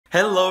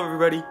Hello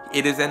everybody,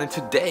 it is Anna, and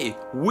today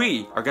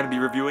we are going to be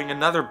reviewing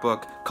another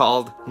book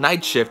called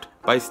Night Shift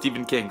by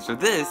Stephen King. So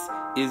this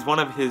is one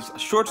of his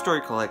short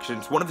story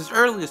collections, one of his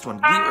earliest ones,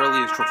 the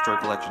earliest short story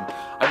collection.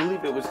 I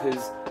believe it was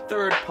his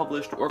third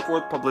published or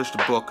fourth published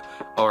book,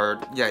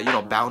 or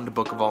bound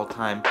book of all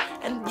time.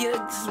 And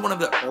yeah, this is one of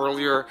the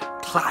earlier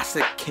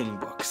classic King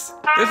books.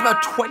 There's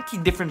about 20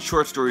 different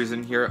short stories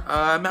in here,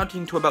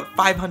 amounting to about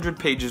 500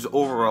 pages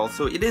overall,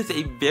 so it is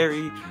a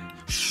very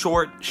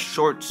short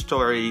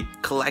story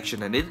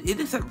collection, and it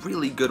is a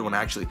really good one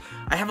actually.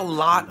 I have a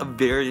lot of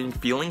varying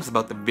feelings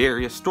about the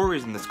various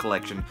stories in this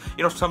collection.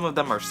 You know, some of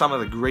them are some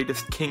of the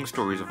greatest King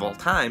stories of all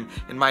time,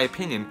 in my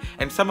opinion,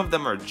 and some of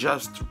them are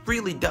just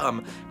really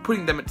dumb,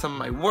 putting them at some of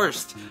my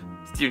worst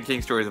Stephen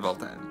King stories of all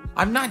time.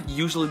 I'm not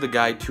usually the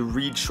guy to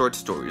read short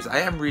stories. I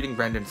am reading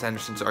Brandon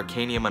Sanderson's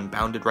Arcanium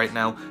Unbounded right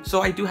now,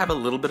 so I do have a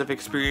little bit of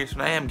experience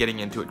and I am getting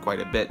into it quite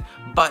a bit,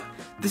 but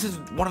this is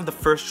one of the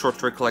first short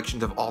story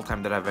collections of all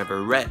time that I've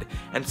ever read,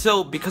 and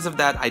so because of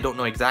that I don't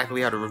know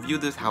exactly how to review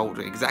this, how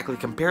to exactly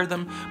compare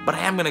them, but I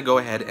am going to go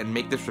ahead and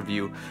make this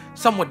review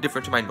somewhat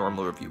different to my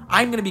normal review.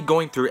 I'm going to be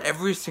going through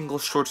every single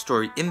short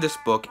story in this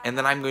book, and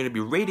then I'm going to be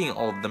rating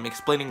all of them,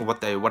 explaining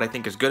what I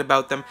think is good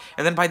about them,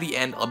 and then by the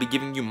end I'll be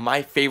giving you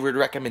my favorite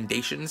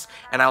recommendations,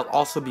 and I'll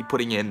also be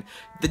putting in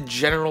the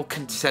general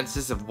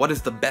consensus of what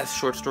is the best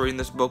short story in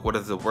this book, what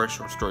is the worst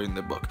short story in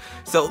the book.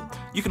 So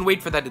you can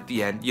wait for that at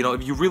the end. You know,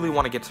 if you really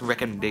want to get some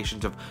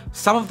recommendations of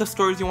some of the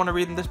stories you want to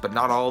read in this, but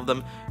not all of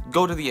them,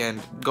 go to the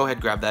end, go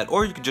ahead, grab that,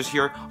 or you can just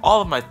hear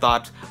all of my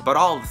thoughts about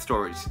all of the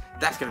stories.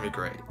 That's gonna be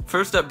great.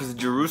 First up is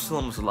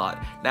Jerusalem's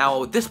Lot.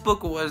 Now, this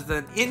book was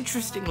an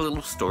interesting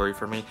little story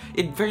for me.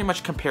 It very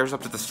much compares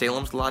up to the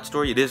Salem's Lot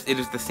story. It is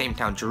the same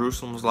town,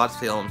 Jerusalem's Lot,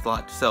 Salem's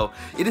Lot, so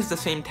it is the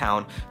same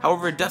town.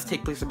 However, it does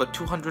take place about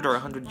 200 or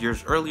 100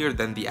 years earlier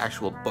than the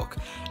actual book.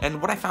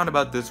 And what I found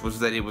about this was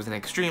that it was an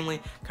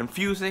extremely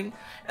confusing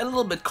and a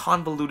little bit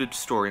convoluted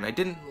story, and I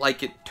didn't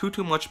like it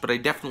too much, but I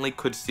definitely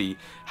could see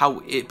how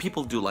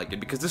people do like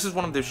it, because this is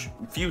one of the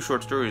few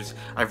short stories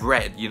I've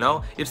read, you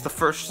know? It's the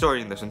first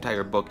story in this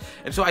entire book,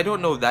 and so I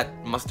don't know if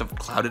that must have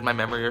clouded my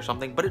memory or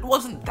something, but it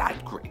wasn't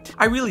that great.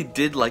 I really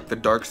did like the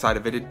dark side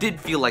of it. It did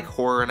feel like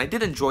horror, and I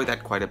did enjoy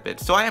that quite a bit,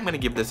 so I am going to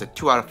give this a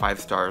 2 out of 5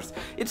 stars.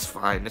 It's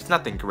fine, it's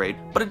nothing great,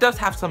 but it does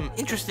have some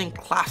interesting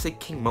classic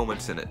King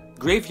moments in it.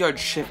 Graveyard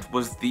Shift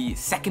was the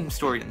second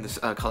story in this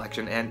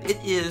collection, and it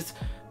is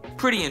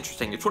pretty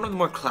interesting. It's one of the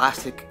more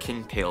classic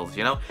King tales,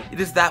 you know? It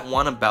is that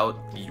one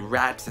about the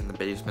rats in the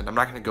basement. I'm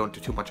not going to go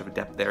into too much of a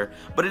depth there,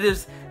 but it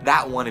is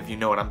that one if you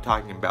know what I'm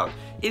talking about.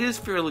 It is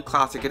fairly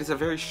classic. It is a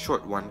very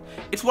short one.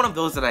 It's one of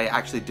those that I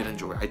actually did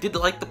enjoy. I did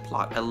like the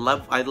plot. I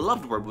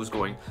loved where it was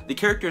going. The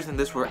characters in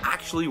this were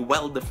actually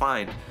well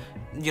defined.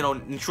 You know,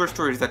 in short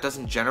stories that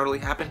doesn't generally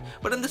happen,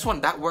 but in this one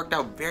that worked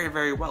out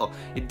very well.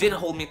 It did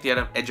hold me at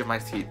the edge of my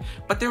seat,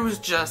 but there was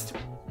just,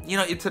 you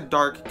know, it's a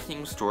dark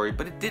King story,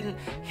 but it didn't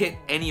hit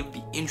any of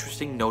the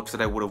interesting notes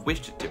that I would have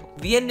wished it to.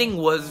 The ending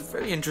was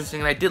very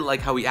interesting, and I did like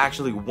how he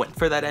actually went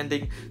for that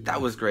ending.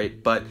 That was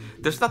great, but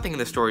there's nothing in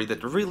the story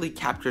that really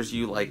captures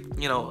you. Like,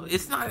 you know,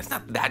 it's not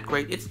that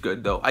great. It's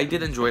good though. I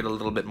did enjoy it a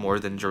little bit more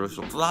than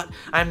Jerusalem's Lot.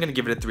 I'm gonna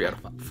give it a 3 out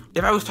of 5.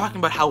 If I was talking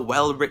about how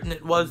well written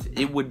it was,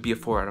 it would be a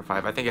 4 out of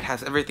 5. I think it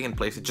has everything in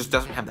place. It just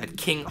doesn't have that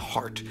King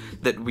heart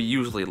that we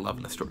usually love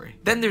in the story.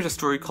 Then there's a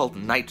story called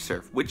Night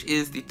Surf, which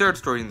is the third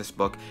story in this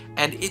book,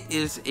 and it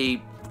is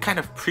a kind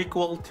of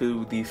prequel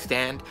to The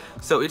Stand,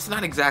 so it's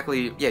not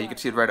exactly, yeah, you can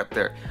see it right up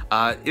there.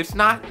 It's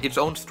not its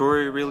own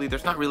story really.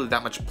 There's not really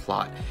that much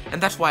plot, and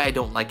that's why I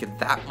don't like it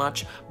that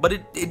much, but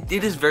it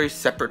is very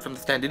separate from The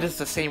Stand. It is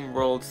the same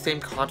world, same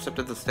concept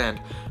of The Stand,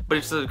 but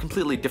it's a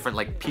completely different,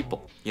 like,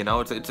 people, you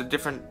know? It's a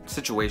different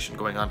situation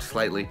going on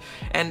slightly,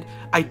 and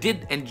I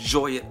did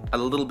enjoy it a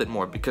little bit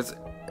more because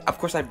of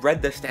course I've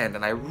read The Stand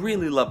and I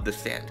really love The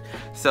Stand.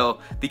 So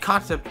the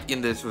concept in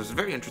this was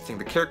very interesting.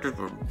 The characters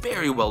were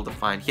very well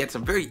defined. He had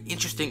some very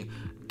interesting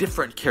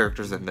different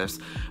characters in this,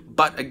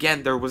 but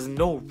again there was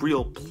no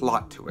real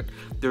plot to it.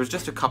 There was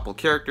just a couple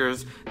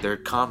characters, their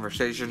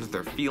conversations,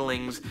 their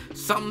feelings.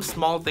 Some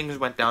small things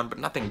went down, but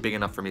nothing big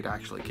enough for me to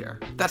actually care.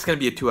 That's gonna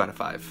be a 2 out of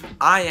 5.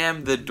 I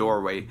Am the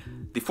Doorway,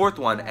 the fourth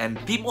one, and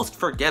the most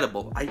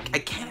forgettable. I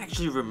can't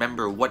actually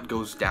remember what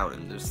goes down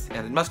in this,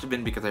 and it must have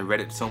been because I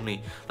read it so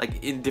many,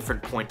 like, in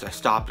different points. I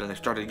stopped and I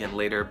started again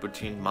later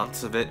between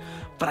months of it,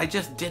 but I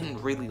just didn't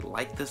really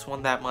like this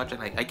one that much,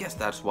 and I guess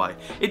that's why.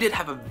 It did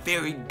have a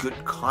very good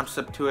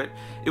concept to it.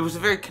 It was a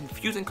very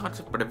confusing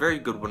concept, but a very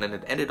good one, and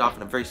it ended off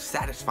in a very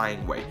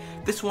satisfying way.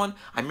 This one,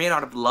 I may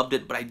not have loved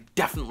it, but I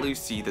definitely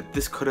see that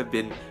this could have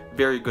been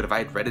very good if I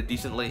had read it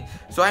decently,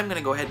 so I'm gonna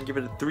go ahead and give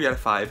it a 3 out of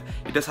 5.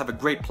 It does have a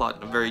great plot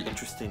and a very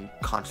interesting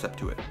concept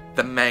to it.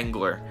 The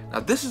Mangler. Now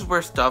this is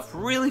where stuff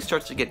really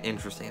starts to get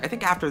interesting. I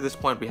think after this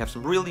point we have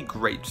some really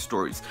great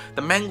stories.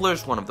 The Mangler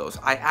is one of those.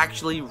 I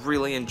actually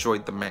really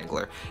enjoyed The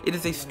Mangler. It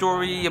is a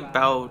story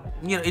about,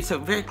 you know, it's a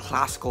very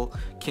classical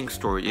King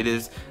story. It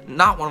is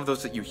not one of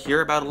those that you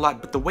hear about a lot,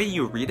 but the way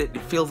you read it,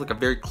 it feels like a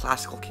very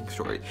classical King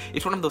story.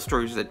 It's one of those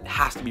stories that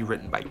has to be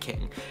written by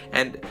King,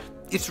 and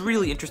it's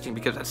really interesting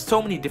because there's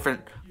so many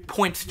different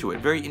points to it,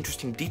 very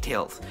interesting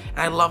details, and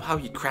I love how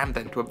he crammed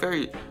that into a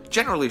very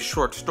generally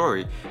short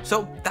story.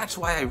 So that's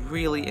why I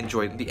really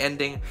enjoyed the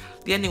ending.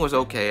 The ending was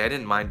okay, I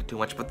didn't mind it too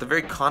much, but the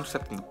very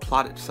concept and the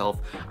plot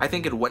itself, I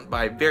think it went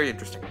by very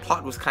interesting.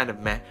 Plot was kind of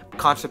meh,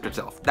 concept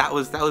itself, that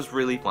was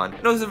really fun.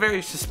 And it was a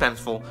very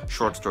suspenseful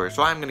short story,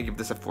 so I'm gonna give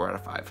this a 4 out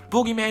of 5.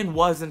 Boogeyman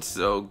wasn't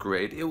so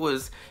great.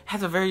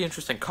 Has a very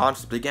interesting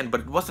concept again,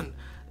 but it wasn't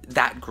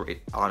that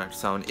great on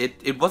its own.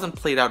 It wasn't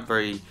played out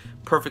very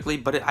perfectly,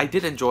 but I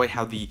did enjoy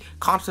how the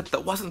concept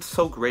that wasn't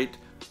so great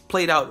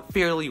played out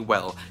fairly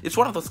well. It's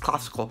one of those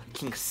classical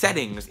King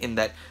settings in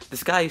that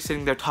this guy is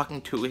sitting there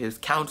talking to his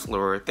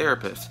counselor or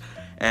therapist,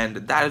 and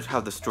that is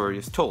how the story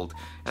is told.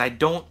 And I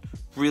don't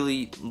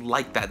really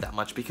like that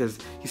much because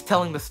he's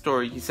telling the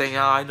story, he's saying,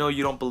 oh, I know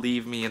you don't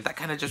believe me, and that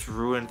kind of just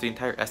ruins the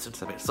entire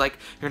essence of it. It's like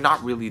you're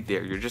not really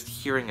there, you're just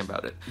hearing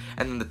about it.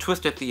 And then the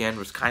twist at the end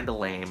was kind of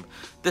lame.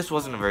 This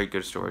wasn't a very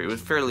good story. It was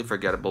fairly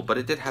forgettable, but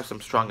it did have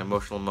some strong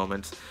emotional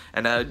moments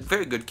and a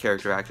very good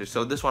character actor,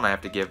 so this one I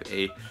have to give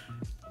a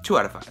 2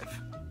 out of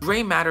 5.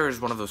 Gray Matter is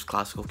one of those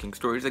classical King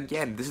stories.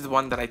 Again, this is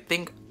one that I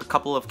think a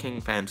couple of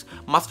King fans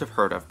must have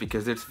heard of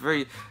because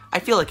I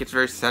feel like it's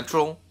very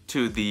central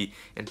to the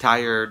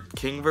entire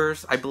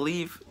Kingverse, I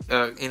believe,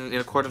 in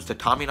accordance to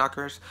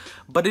Tommyknockers,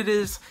 but it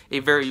is a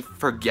very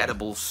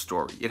forgettable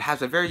story. It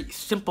has a very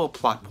simple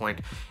plot point,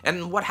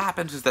 and what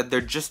happens is that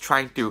they're just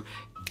trying to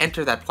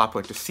enter that plot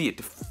point, to see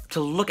it, to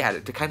look at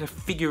it, to kind of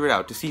figure it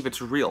out, to see if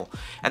it's real,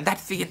 and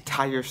that's the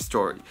entire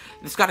story.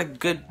 It's got a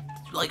good,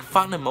 like,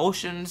 fun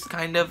emotions,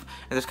 kind of,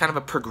 and there's kind of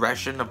a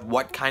progression of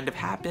what kind of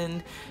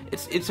happened.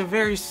 It's a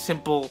very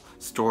simple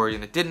story,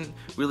 and it didn't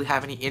really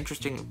have any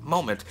interesting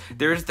moments.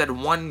 There is that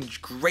one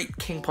great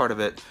King part of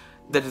it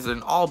that is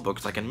in all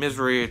books, like in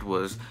Misery, it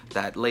was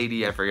that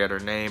lady, I forget her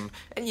name,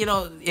 and you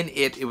know, in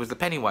it was the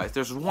Pennywise.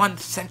 There's one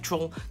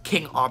central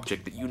King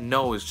object that you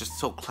know is just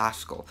so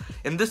classical.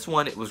 In this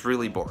one, it was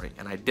really boring,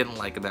 and I didn't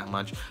like it that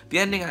much. The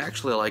ending I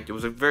actually liked. It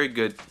was a very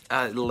good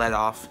let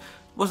off.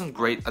 Wasn't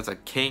great as a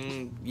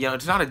King, you know,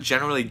 it's not a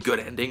generally good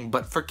ending,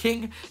 but for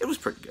King, it was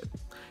pretty good.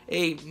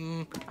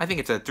 I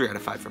think it's a 3 out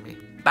of 5 for me.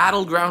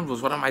 Battleground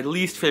was one of my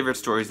least favorite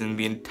stories in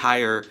the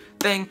entire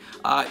thing.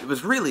 It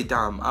was really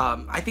dumb.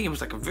 I think it was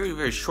like a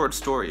very short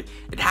story.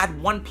 It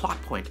had one plot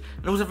point,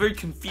 and it was a very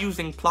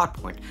confusing plot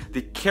point.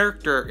 The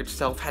character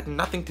itself had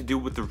nothing to do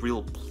with the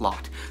real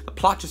plot. The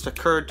plot just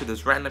occurred to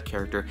this random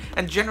character,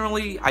 and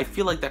generally, I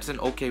feel like that's an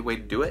okay way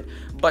to do it,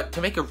 but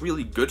to make a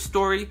really good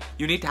story,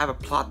 you need to have a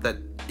plot that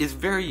is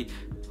very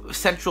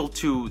central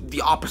to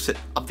the opposite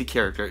of the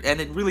character, and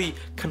it really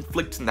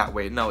conflicts in that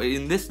way. No,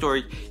 in this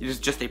story, it is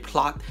just a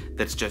plot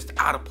that's just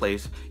out of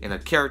place in a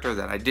character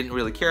that I didn't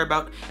really care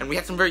about, and we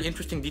had some very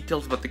interesting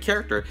details about the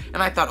character,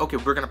 and I thought, okay,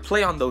 we're gonna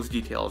play on those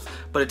details,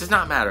 but it does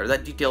not matter.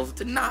 That details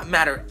did not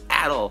matter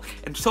at all,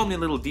 and so many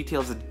little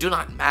details that do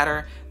not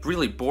matter,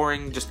 really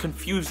boring, just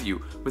confuse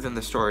you within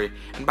the story,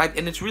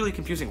 and it's really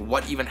confusing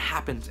what even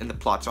happens in the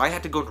plot, so I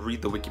had to go and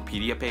read the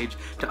Wikipedia page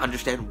to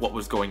understand what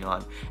was going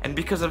on, and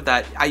because of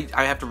that, I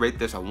have to rate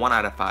this a 1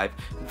 out of 5.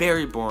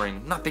 Very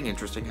boring, nothing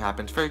interesting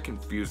happens, very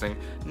confusing,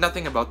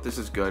 nothing about this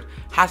is good,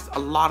 has a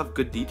lot of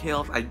good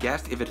details, I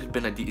guess, if it had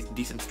been a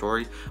decent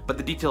story, but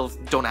the details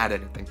don't add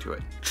anything to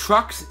it.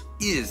 Trucks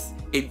is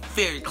a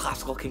very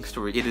classical King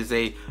story.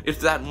 It's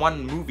that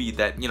one movie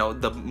that, you know,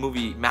 the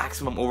movie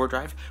Maximum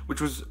Overdrive,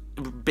 which was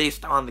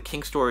based on the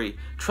King story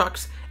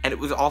Trucks, and it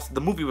was also,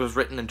 the movie was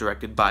written and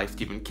directed by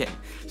Stephen King.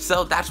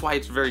 So that's why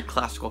it's very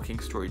classical King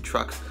story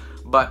Trucks.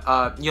 But,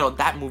 you know,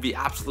 that movie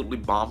absolutely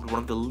bombed, one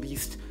of the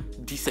least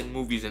decent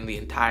movies in the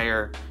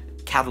entire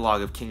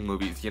catalog of King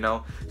movies, you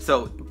know?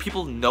 So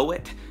people know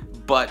it,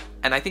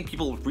 and I think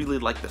people really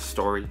like the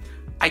story.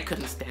 I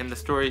couldn't stand the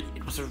story.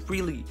 It was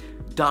really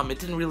dumb. It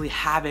didn't really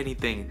have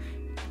anything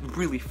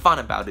really fun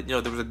about it. You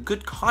know, there was a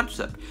good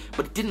concept,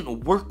 but it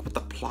didn't work with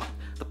the plot.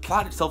 The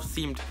plot itself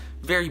seemed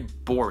very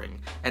boring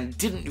and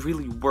didn't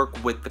really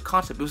work with the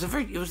concept. It was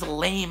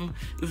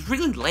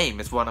really lame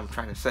is what I'm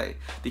trying to say.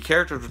 The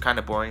characters were kind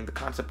of boring, the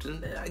concept,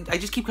 and I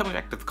just keep coming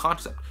back to the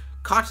concept.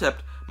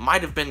 Concept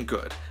might have been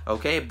good,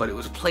 okay, but it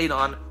was played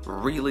on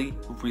really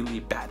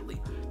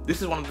badly.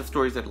 This is one of the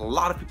stories that a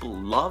lot of people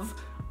love.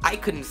 I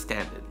couldn't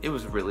stand it. It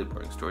was a really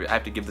boring story. I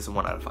have to give this a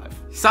 1 out of 5.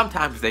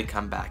 Sometimes They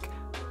Come Back.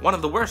 One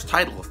of the worst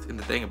titles in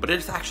the thing, but it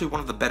is actually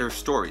one of the better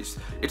stories.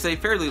 It's a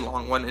fairly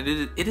long one, and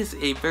it is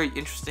a very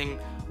interesting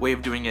way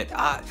of doing it.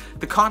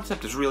 The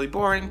concept is really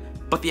boring,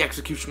 but the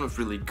execution was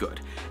really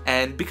good.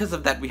 And because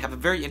of that, we have a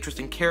very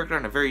interesting character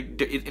and a very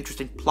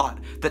interesting plot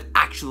that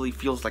actually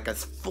feels like a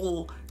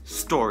full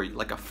story,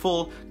 like a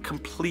full,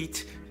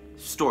 complete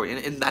story.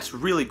 And that's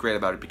really great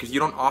about it, because you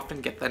don't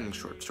often get that in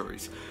short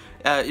stories.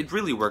 It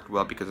really worked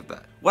well because of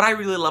that. What I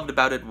really loved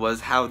about it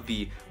was how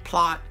the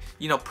plot,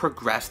 you know,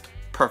 progressed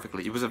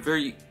perfectly. It was a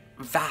very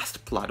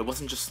vast plot. It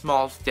wasn't just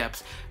small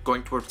steps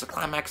going towards the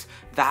climax,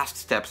 vast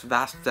steps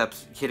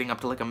hitting up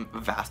to like a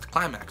vast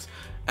climax.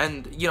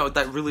 And, you know,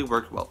 that really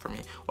worked well for me.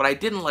 What I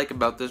didn't like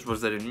about this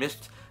was that it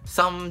missed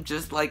some,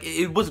 just like,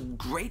 it was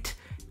great,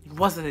 it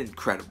wasn't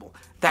incredible.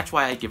 That's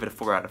why I give it a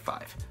 4 out of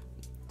 5.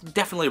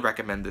 Definitely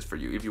recommend this for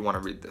you if you want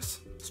to read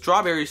this.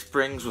 Strawberry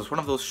Springs was one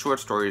of those short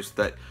stories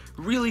that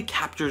really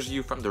captures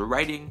you from the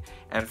writing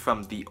and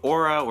from the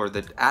aura or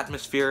the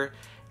atmosphere,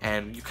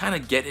 and you kind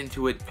of get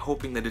into it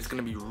hoping that it's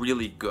going to be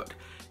really good.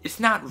 It's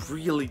not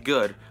really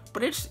good,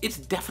 but it's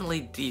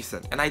definitely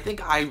decent, and I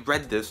think I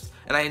read this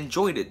and I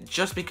enjoyed it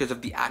just because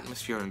of the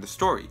atmosphere and the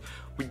story.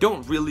 We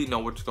don't really know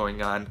what's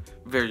going on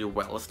very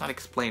well. It's not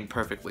explained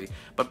perfectly,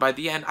 but by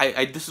the end,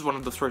 this is one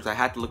of those stories I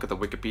had to look at the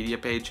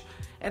Wikipedia page,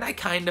 and I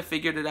kind of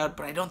figured it out,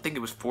 but I don't think it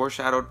was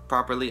foreshadowed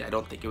properly. I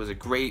don't think it was a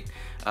great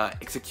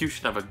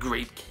execution of a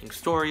great king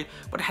story,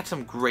 but it had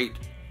some great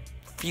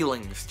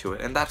feelings to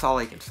it, and that's all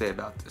I can say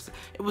about this.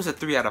 It was a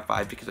 3 out of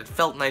 5 because it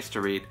felt nice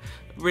to read.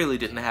 It really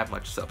didn't have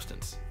much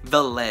substance.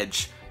 The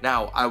Ledge.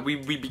 Now, we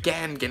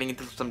began getting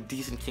into some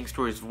decent king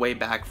stories way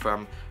back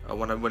from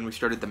when we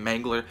started the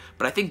Mangler,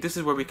 but I think this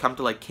is where we come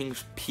to like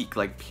King's peak,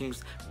 like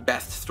King's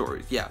best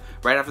stories. Yeah,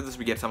 right after this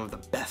we get some of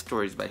the best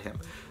stories by him.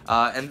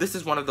 And this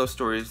is one of those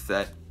stories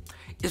that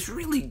is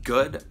really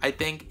good, I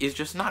think, is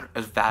just not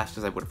as vast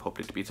as I would have hoped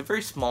it to be. It's a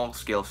very small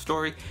scale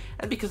story,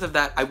 and because of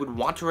that, I would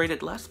want to rate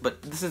it less,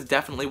 but this is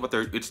definitely what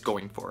it's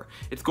going for.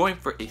 It's going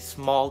for a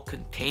small,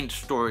 contained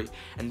story,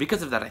 and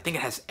because of that, I think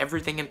it has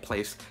everything in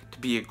place to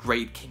be a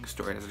great king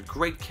story. It has a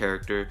great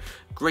character,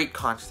 great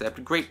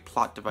concept, great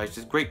plot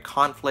devices, great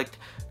conflict.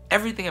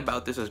 Everything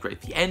about this is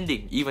great. The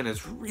ending even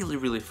is really,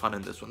 really fun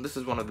in this one. This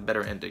is one of the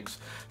better endings.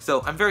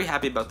 So I'm very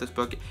happy about this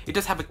book. It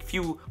does have a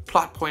few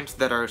plot points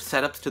that are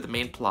setups to the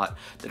main plot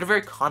that are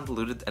very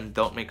convoluted and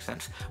don't make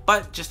sense,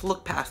 but just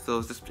look past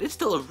those. It's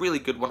still a really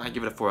good one. I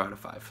give it a 4 out of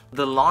 5.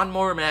 The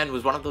Lawnmower Man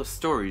was one of those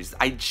stories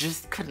I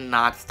just could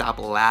not stop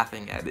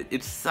laughing at it.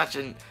 It's such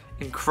an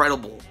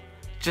incredible,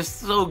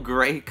 just so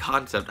great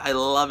concept. I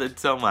love it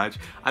so much.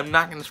 I'm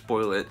not gonna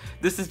spoil it.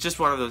 This is just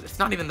one of those, it's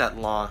not even that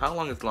long. How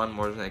long is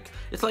Lawnmower Snake?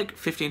 It's like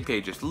 15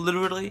 pages.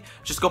 Literally,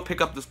 just go pick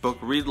up this book,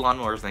 read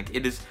Lawnmower Snake.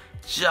 It is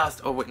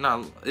just, oh wait,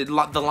 no,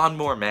 The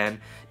Lawnmower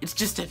Man. It's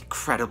just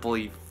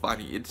incredibly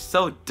funny. It's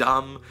so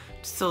dumb,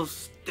 it's so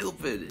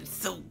stupid, it's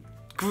so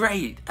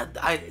great.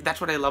 That's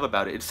what I love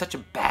about it. It's such a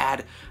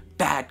bad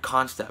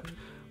concept.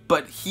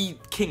 But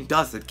King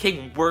does it.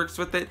 King works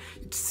with it.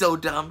 It's so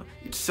dumb.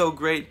 It's so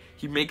great.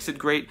 He makes it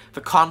great.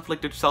 The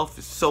conflict itself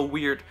is so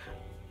weird.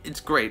 It's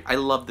great. I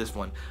love this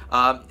one.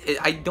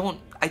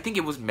 I think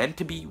it was meant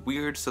to be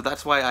weird, so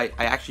that's why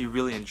I actually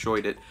really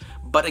enjoyed it.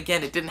 But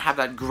again, it didn't have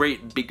that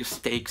great big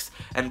stakes,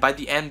 and by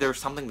the end there was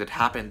something that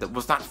happened that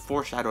was not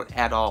foreshadowed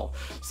at all.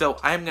 So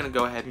I'm gonna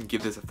go ahead and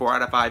give this a 4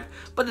 out of 5,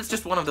 but it's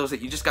just one of those that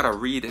you just gotta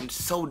read, and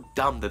it's so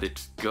dumb that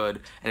it's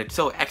good, and it's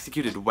so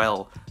executed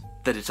well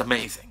that it's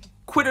amazing.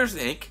 Quitters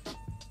Inc.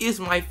 is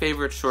my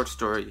favorite short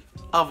story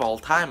of all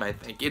time, I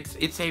think.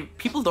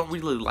 People don't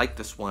really like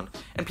this one,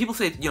 and people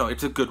say, you know,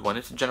 it's a good one,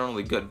 it's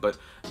generally good, but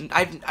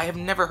I have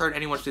never heard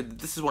anyone say that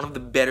this is one of the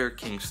better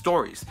King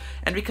stories,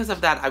 and because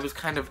of that, I was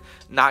kind of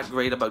not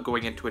great about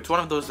going into it. It's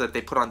one of those that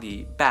they put on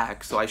the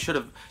back, so I should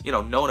have, you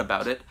know, known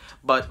about it,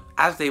 but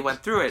as they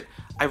went through it,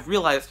 I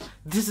realized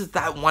this is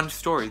that one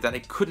story that I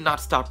could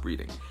not stop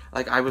reading.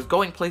 Like, I was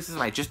going places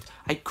and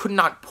I could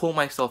not pull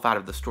myself out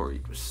of the story.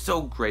 It was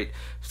so great.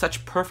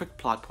 Such perfect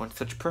plot points,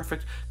 such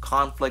perfect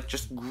conflict,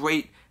 just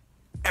great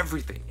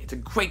everything. It's a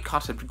great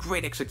concept,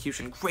 great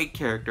execution, great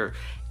character.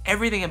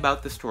 Everything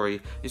about the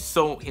story is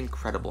so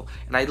incredible.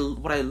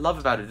 And what I love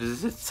about it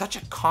is it's such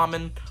a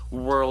common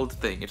world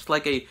thing. It's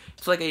like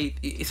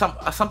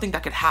something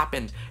that could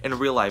happen in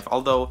real life.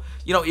 Although,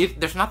 you know,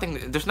 there's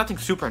nothing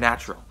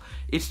supernatural.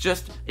 It's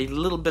just a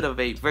little bit of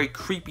a very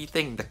creepy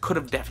thing that could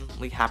have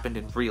definitely happened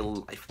in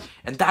real life.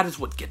 And that is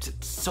what gets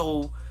it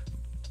so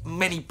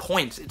many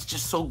points. It's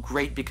just so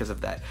great because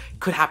of that.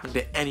 It could happen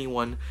to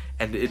anyone,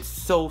 and it's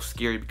so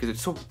scary because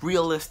it's so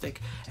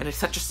realistic, and it's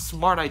such a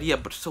smart idea,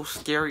 but so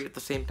scary at the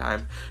same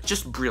time.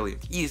 Just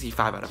brilliant. Easy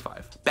 5 out of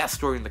 5. Best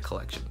story in the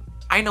collection.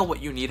 I Know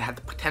What You Need had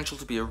the potential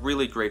to be a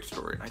really great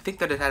story, and I think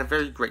that it had a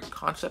very great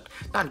concept.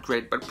 Not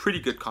great, but pretty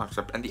good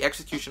concept, and the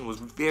execution was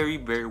very,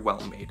 very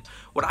well made.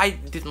 What I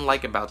didn't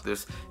like about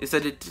this is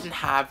that it didn't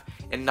have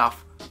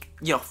enough,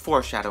 you know,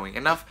 foreshadowing,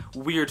 enough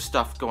weird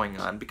stuff going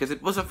on, because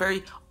it was a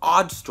very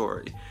odd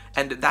story,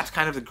 and that's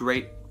kind of the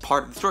great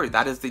part of the story.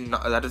 That is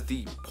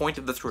the point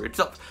of the story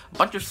itself. A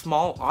bunch of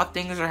small, odd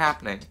things are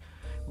happening,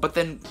 but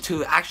then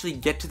to actually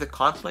get to the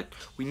conflict,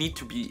 we need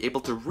to be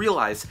able to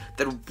realize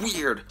that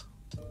weird,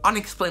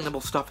 unexplainable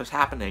stuff is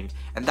happening,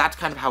 and that's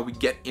kind of how we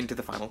get into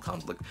the final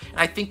conflict. And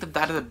I think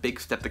that is a big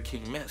step the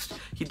King missed.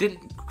 He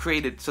didn't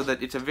create it so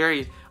that it's a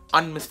very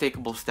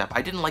unmistakable step.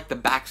 I didn't like the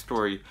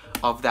backstory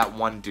of that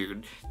one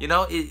dude. You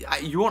know,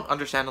 you won't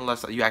understand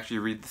unless you actually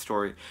read the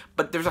story,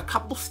 but there's a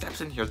couple steps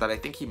in here that I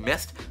think he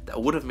missed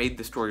that would have made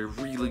the story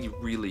really,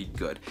 really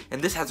good,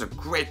 and this has a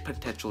great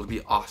potential to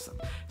be awesome.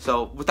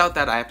 So without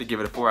that, I have to give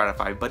it a 4 out of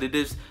 5, but it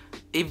is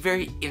a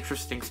very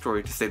interesting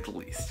story to say the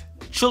least.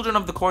 Children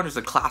of the Corn is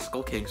a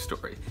classical King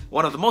story,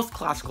 one of the most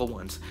classical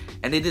ones,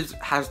 and it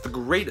has the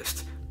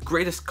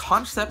greatest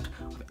concept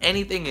of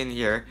anything in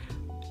here.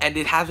 and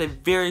it has a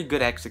very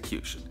good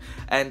execution.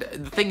 And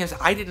the thing is,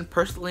 I didn't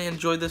personally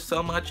enjoy this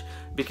so much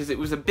because it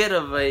was a bit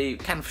of a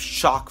kind of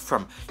shock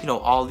from, you know,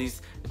 all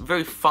these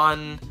very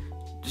fun,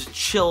 just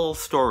chill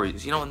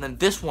stories, you know, and then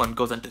this one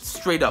goes into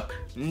straight up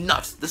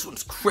nuts. This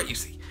one's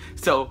crazy.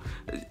 So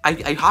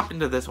I hopped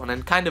into this one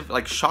and kind of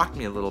like shocked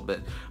me a little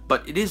bit,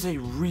 but it is a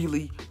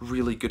really,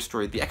 really good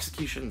story. The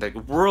execution, the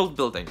world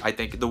building, I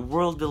think the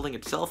world building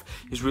itself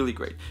is really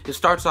great. It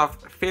starts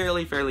off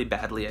fairly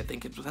badly. I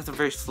think it has a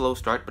very slow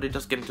start, but it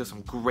does get into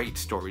some great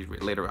stories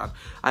later on.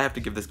 I have to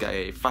give this guy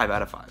a 5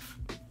 out of 5.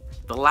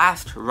 The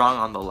last rung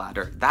on the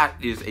ladder, that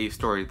is a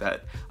story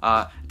that,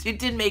 it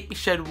did make me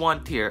shed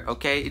one tear,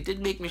 okay? It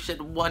did make me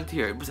shed one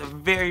tear. It was a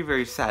very,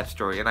 very sad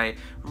story, and I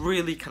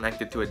really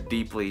connected to it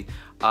deeply,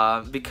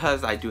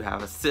 because I do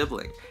have a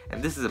sibling,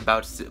 and this is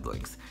about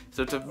siblings.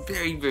 So it's a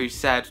very, very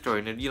sad story,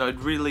 and you know, it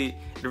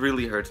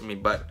really hurts me,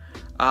 but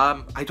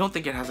I don't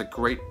think it has a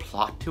great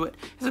plot to it.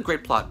 It has a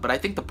great plot, but I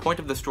think the point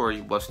of the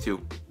story was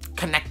to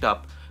connect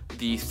up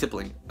the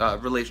sibling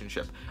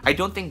relationship. I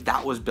don't think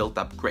that was built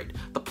up great.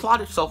 The plot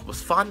itself was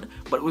fun,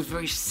 but it was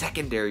very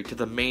secondary to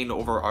the main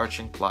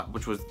overarching plot,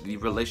 which was the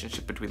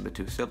relationship between the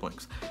two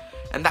siblings.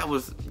 And that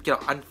was, you know,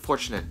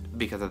 unfortunate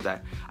because of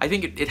that. I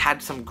think it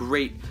had some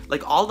great,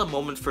 like, all the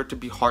moments for it to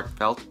be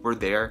heartfelt were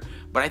there,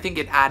 but I think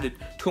it added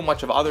too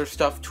much of other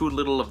stuff, too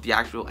little of the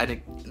actual,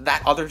 and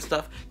that other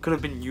stuff could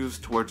have been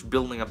used towards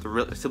building up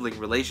the sibling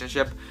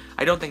relationship.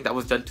 I don't think that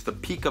was done to the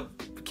peak of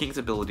King's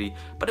ability,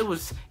 but it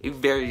was a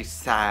very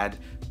sad,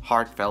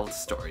 heartfelt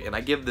story, and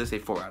I give this a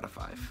 4 out of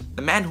 5.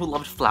 The Man Who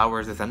Loves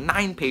Flowers is a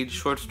 9-page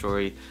short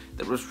story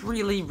that was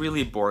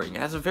really boring.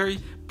 It has a very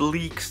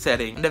bleak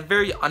setting and a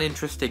very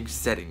uninteresting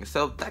setting,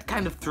 so that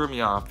kind of threw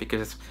me off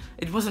because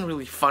it wasn't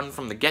really fun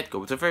from the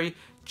get-go. It's a very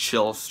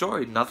chill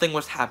story. Nothing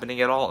was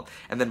happening at all,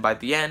 and then by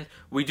the end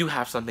we do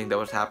have something that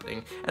was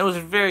happening, and it was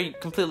very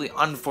completely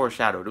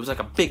unforeshadowed. It was like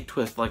a big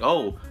twist, like,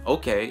 oh,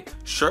 okay,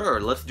 sure,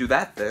 let's do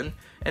that then.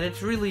 And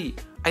it's really,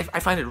 I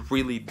find it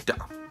really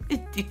dumb.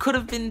 It could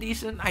have been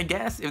decent, I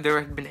guess, if there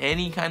had been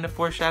any kind of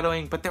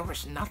foreshadowing, but there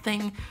was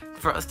nothing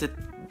for us to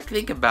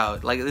think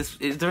about. Like,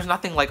 there's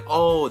nothing like,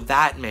 oh,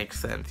 that makes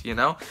sense, you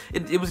know?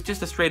 It was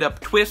just a straight up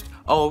twist.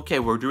 Oh, okay,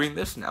 we're doing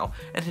this now.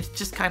 And it's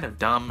just kind of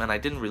dumb, and I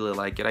didn't really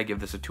like it. I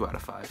give this a 2 out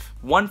of 5.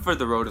 One for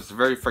the Road is a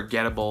very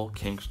forgettable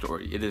King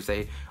story. It is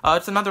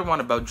it's another one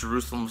about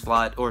Jerusalem's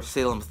Lot, or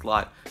Salem's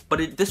Lot,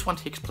 but this one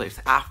takes place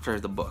after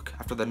the book,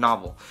 after the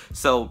novel.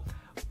 So,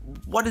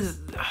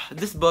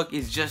 this story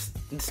is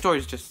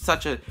just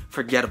such a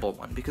forgettable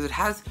one because it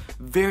has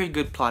very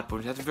good plot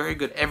points, it has very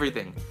good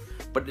everything,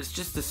 but it's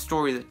just a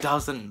story that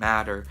doesn't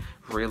matter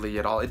really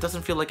at all. It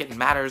doesn't feel like it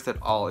matters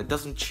at all. It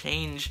doesn't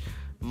change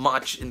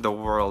much in the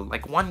world.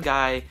 Like, one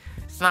guy,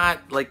 it's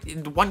not like,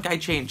 one guy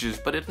changes,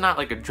 but it's not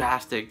like it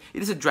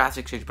is a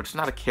drastic change, but it's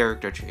not a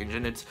character change,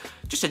 and it's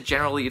just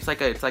it's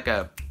like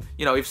a,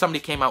 you know, if somebody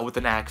came out with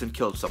an axe and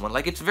killed someone,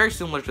 like, it's very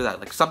similar to that.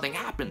 Like, something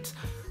happens,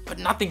 but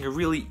nothing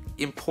really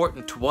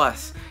important to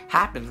us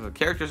happens. The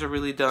characters are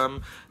really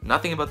dumb.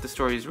 Nothing about the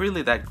story is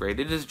really that great.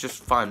 It is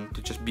just fun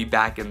to just be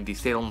back in the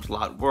Salem's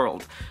Lot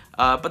world.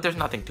 But there's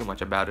nothing too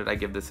much about it. I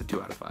give this a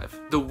 2 out of 5.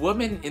 The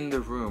Woman in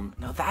the Room.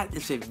 Now, that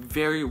is a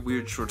very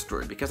weird short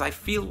story because I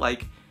feel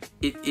like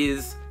it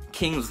is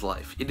King's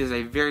life.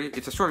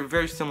 It's a story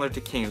very similar to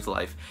King's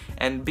life,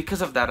 and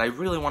because of that I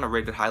really want to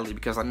rate it highly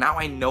because now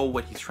I know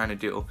what he's trying to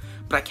do,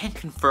 but I can't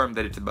confirm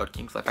that it's about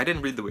King's life. I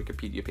didn't read the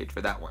Wikipedia page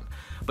for that one,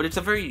 but it's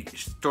a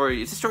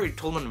story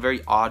told in a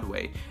very odd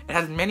way. It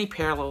has many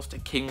parallels to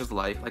King's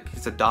life, like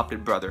his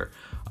adopted brother,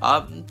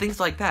 things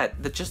like that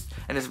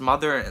and his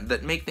mother,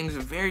 that make things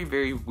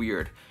very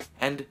weird.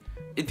 And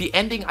the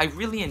ending, I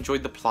really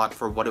enjoyed the plot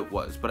for what it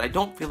was, but I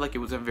don't feel like it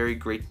was a very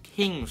great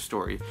King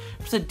story.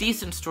 It was a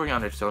decent story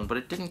on its own, but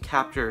it didn't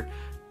capture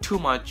too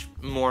much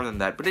more than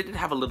that, but it did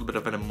have a little bit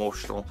of an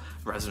emotional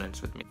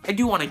resonance with me. I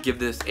do want to give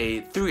this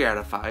a 3 out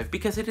of 5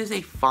 because it is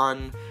a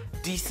fun,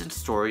 decent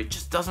story. It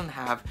just doesn't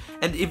have,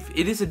 and if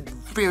it is a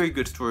very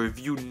good story if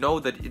you know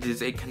that it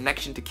is a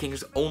connection to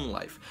King's own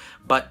life,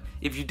 but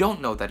if you don't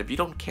know that, if you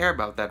don't care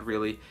about that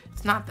really,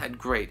 it's not that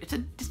great.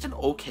 It's an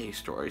okay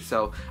story,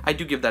 so I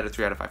do give that a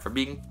 3 out of 5 for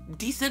being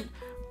decent,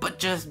 but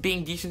just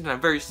being decent in a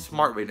very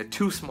smart way, in a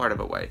too smart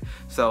of a way.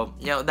 So,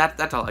 you know,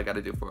 that's all I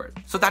gotta do for it.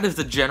 So that is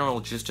the general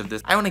gist of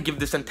this. I want to give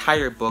this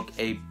entire book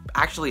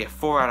actually a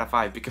 4 out of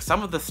 5 because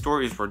some of the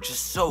stories were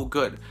just so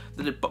good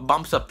that it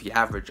bumps up the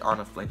average,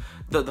 honestly.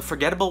 The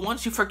forgettable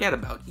ones you forget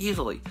about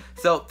easily.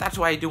 So that's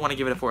why I do want to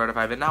give it a 4 out of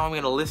 5. And now I'm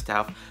going to list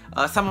out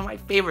some of my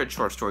favorite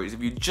short stories.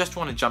 If you just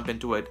want to jump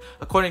into it,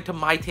 according to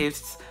my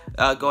tastes,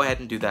 go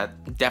ahead and do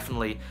that.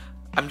 Definitely.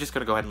 I'm just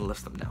gonna go ahead and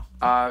list them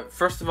now.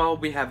 First of all,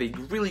 we have a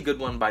really good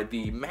one by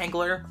The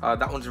Mangler.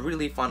 That one's a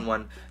really fun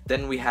one.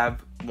 Then we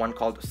have one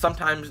called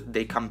Sometimes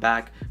They Come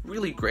Back.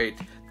 Really great.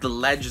 The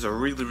Ledge is a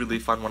really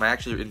fun one. I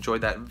actually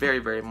enjoyed that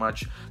very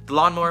much. The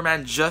Lawnmower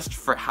Man, just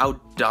for how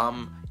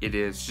dumb it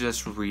is.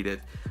 Just read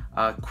it.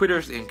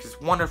 Quitters Inc. is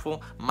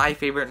wonderful. My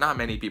favorite, not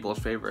many people's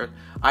favorite.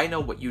 I Know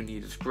What You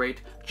Need is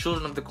great.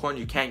 Children of the Corn,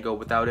 you can't go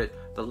without it.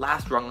 The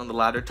Last Rung on the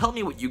Ladder. Tell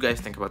me what you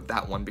guys think about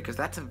that one, because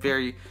that's a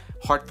very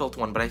heartfelt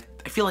one, but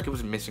I feel like it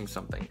was missing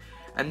something.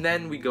 And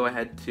then we go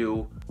ahead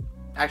to,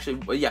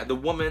 actually, yeah, The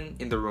Woman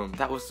in the Room.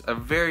 That was a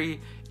very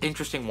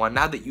interesting one,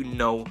 now that you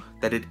know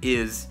that it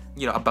is,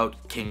 you know,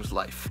 about King's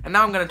life. And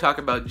now I'm going to talk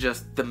about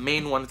just the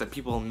main ones that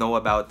people know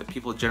about, that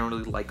people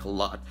generally like a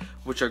lot,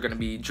 which are going to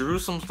be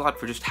Jerusalem's Lot,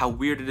 for just how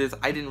weird it is.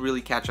 I didn't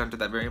really catch on to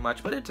that very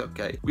much, but it's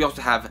okay. We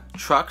also have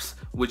Trucks,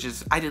 which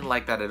is, I didn't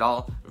like that at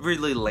all.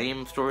 Really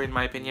lame story in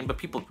my opinion, but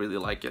people really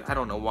like it. I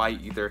don't know why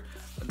either.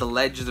 The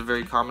Ledge is a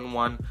very common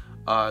one.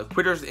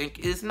 Quitters Inc.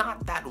 is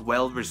not that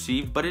well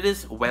received, but it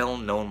is well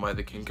known by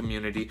the King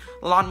community.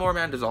 Lawnmower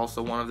Man is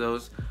also one of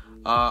those.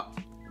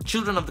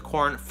 Children of the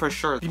Corn, for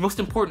sure. The most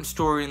important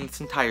story in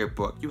this entire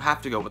book. You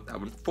have to go with that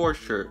one, for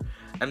sure.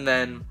 And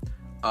then,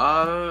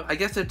 I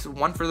guess it's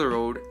One for the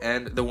Road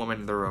and The Woman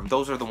in the Room.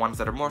 Those are the ones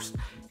that are most,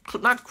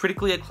 not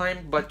critically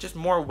acclaimed, but just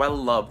more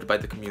well-loved by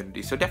the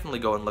community. So definitely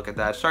go and look at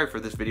that. Sorry for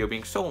this video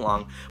being so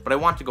long, but I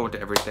want to go into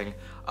everything.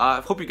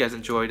 I hope you guys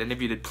enjoyed, and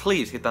if you did,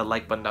 please hit that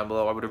like button down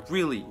below. I would have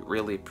really,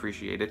 really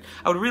appreciated it.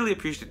 I would really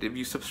appreciate it if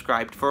you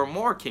subscribed for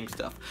more King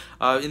stuff.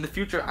 In the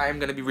future, I am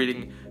going to be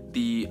reading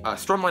the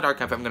Stormlight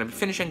Archive. I'm going to be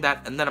finishing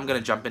that, and then I'm going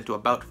to jump into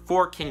about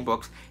 4 King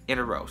books in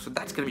a row. So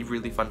that's going to be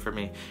really fun for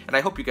me, and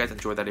I hope you guys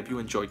enjoyed that if you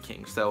enjoyed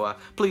King. So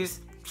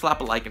please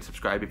slap a like and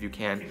subscribe if you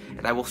can,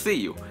 and I will see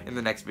you in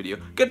the next video.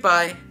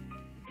 Goodbye!